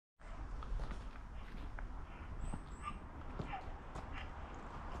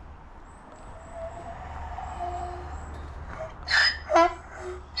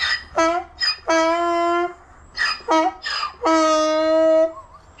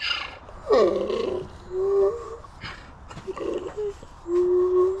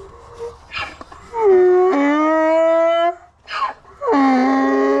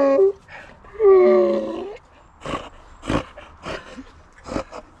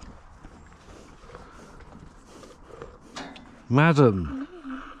Madam.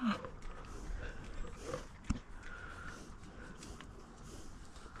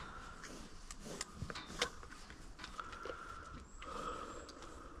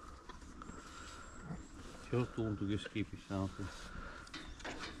 Just don't to just keep yourself.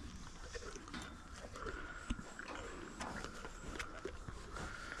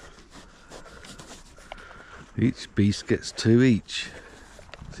 Each beast gets 2 each.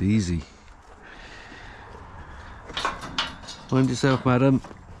 It's easy. Mind yourself, madam.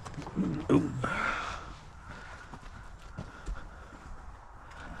 Ooh.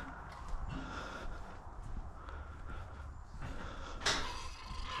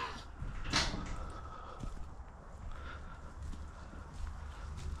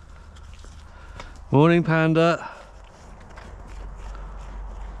 Morning, Panda.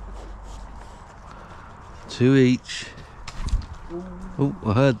 2 each. Oh,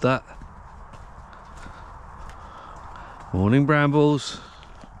 I heard that. Morning, Brambles.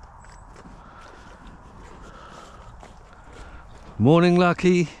 Morning,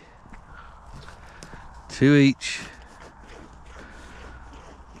 Lucky. 2 each.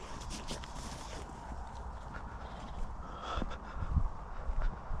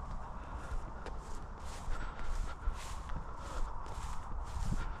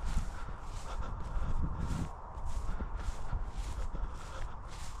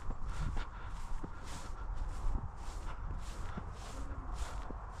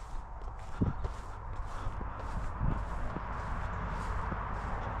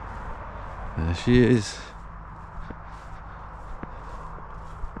 There she is.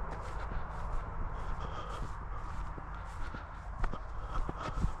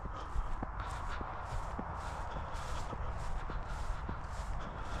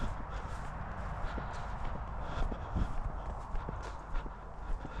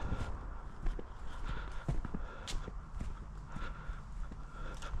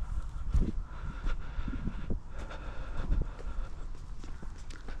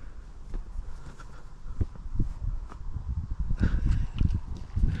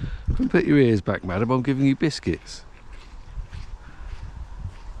 Put your ears back, madam. I'm giving you biscuits.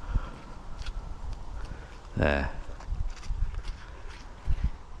 There.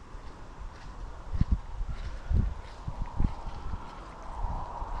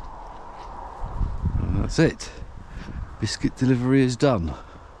 And that's it. Biscuit delivery is done.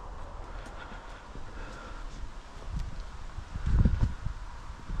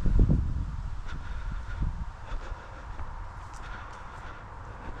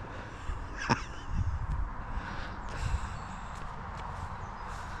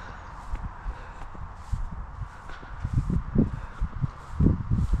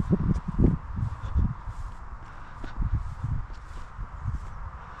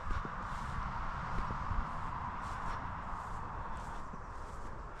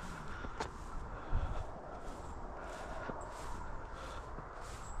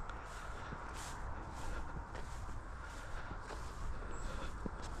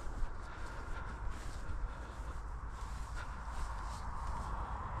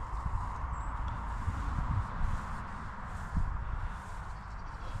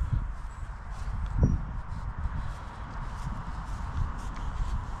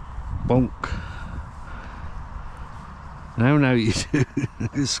 Bonk. Now you do.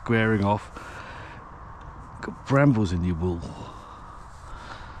 Just squaring off. Got brambles in your wool.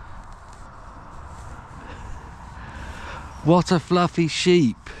 What a fluffy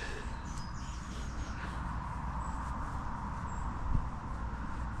sheep.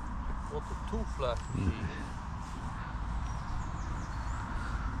 What a too fluffy sheep.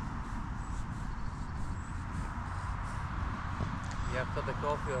 You have to take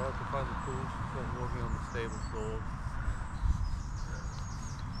off, you have to find the tools for working on the stable floor.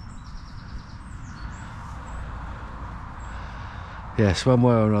 Yes, one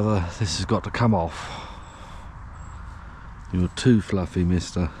way or another, this has got to come off. You're too fluffy,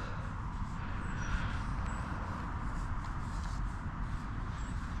 mister.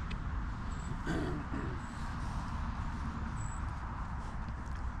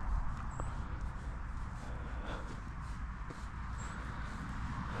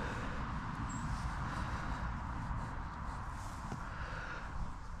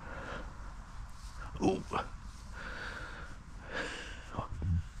 Ooh.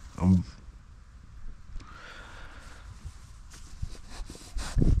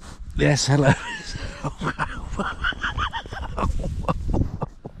 Yes, hello.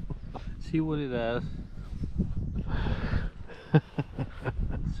 See what it has.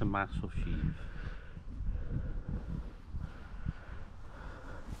 It's a massive sheep.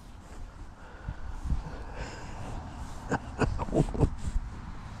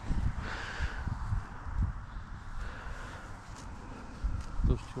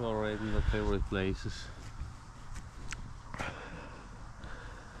 exploring the favorite places.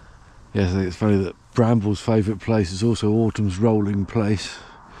 Yes, I think it's funny that Bramble's favourite place is also Autumn's rolling place.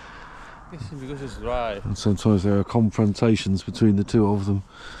 Yes, because it's dry. And sometimes there are confrontations between the two of them.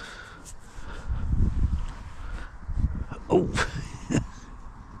 Oh!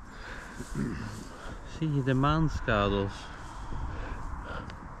 See, the man's cuddles.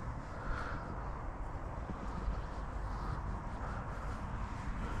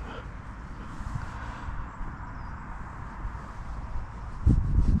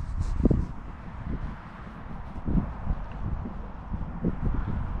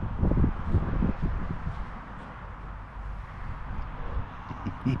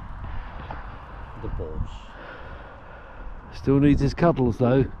 The boss. Still needs his cuddles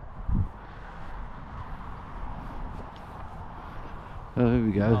though. Oh, here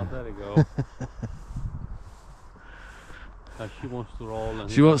we go. Oh, there you go. She wants to roll. And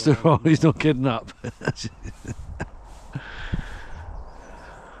She wants to roll, he's not getting up.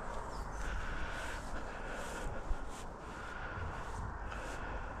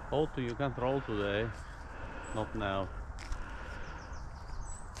 Otto, you can't roll today. Not now.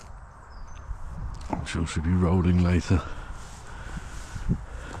 I'm sure she'll be rolling later.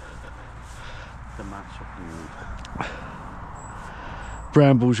 The match of you.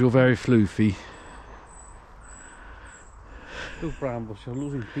 Brambles, you're very floofy. Two brambles, you're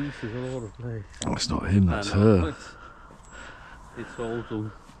losing pieces all over the place. Oh, it's not him, that's I know, her. It's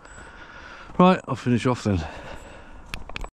Otto. Right, I'll finish off then.